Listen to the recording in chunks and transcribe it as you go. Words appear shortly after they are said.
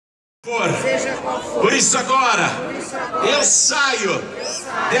Por isso agora eu saio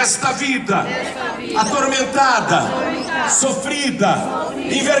desta vida atormentada, sofrida,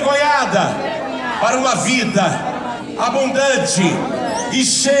 envergonhada, para uma vida abundante e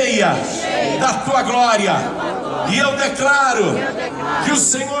cheia da tua glória. E eu declaro que o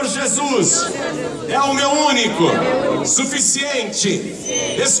Senhor Jesus é o meu único, suficiente,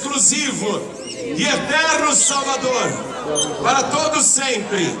 exclusivo e eterno Salvador para todos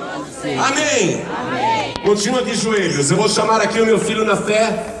sempre. Amém. Continua de joelhos. Eu vou chamar aqui o meu filho na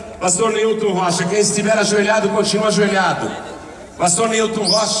fé, pastor Neilton Rocha. Quem estiver ajoelhado, continua ajoelhado. Pastor Neilton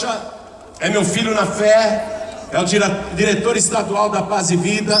Rocha é meu filho na fé, é o diretor estadual da PAZ E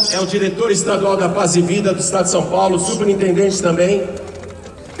Vida, é o diretor estadual da PAZ E Vida do estado de São Paulo, superintendente também.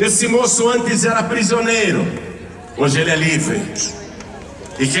 Esse moço antes era prisioneiro, hoje ele é livre.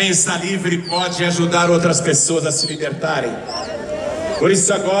 E quem está livre pode ajudar outras pessoas a se libertarem. Por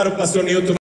isso agora o pastor Neilton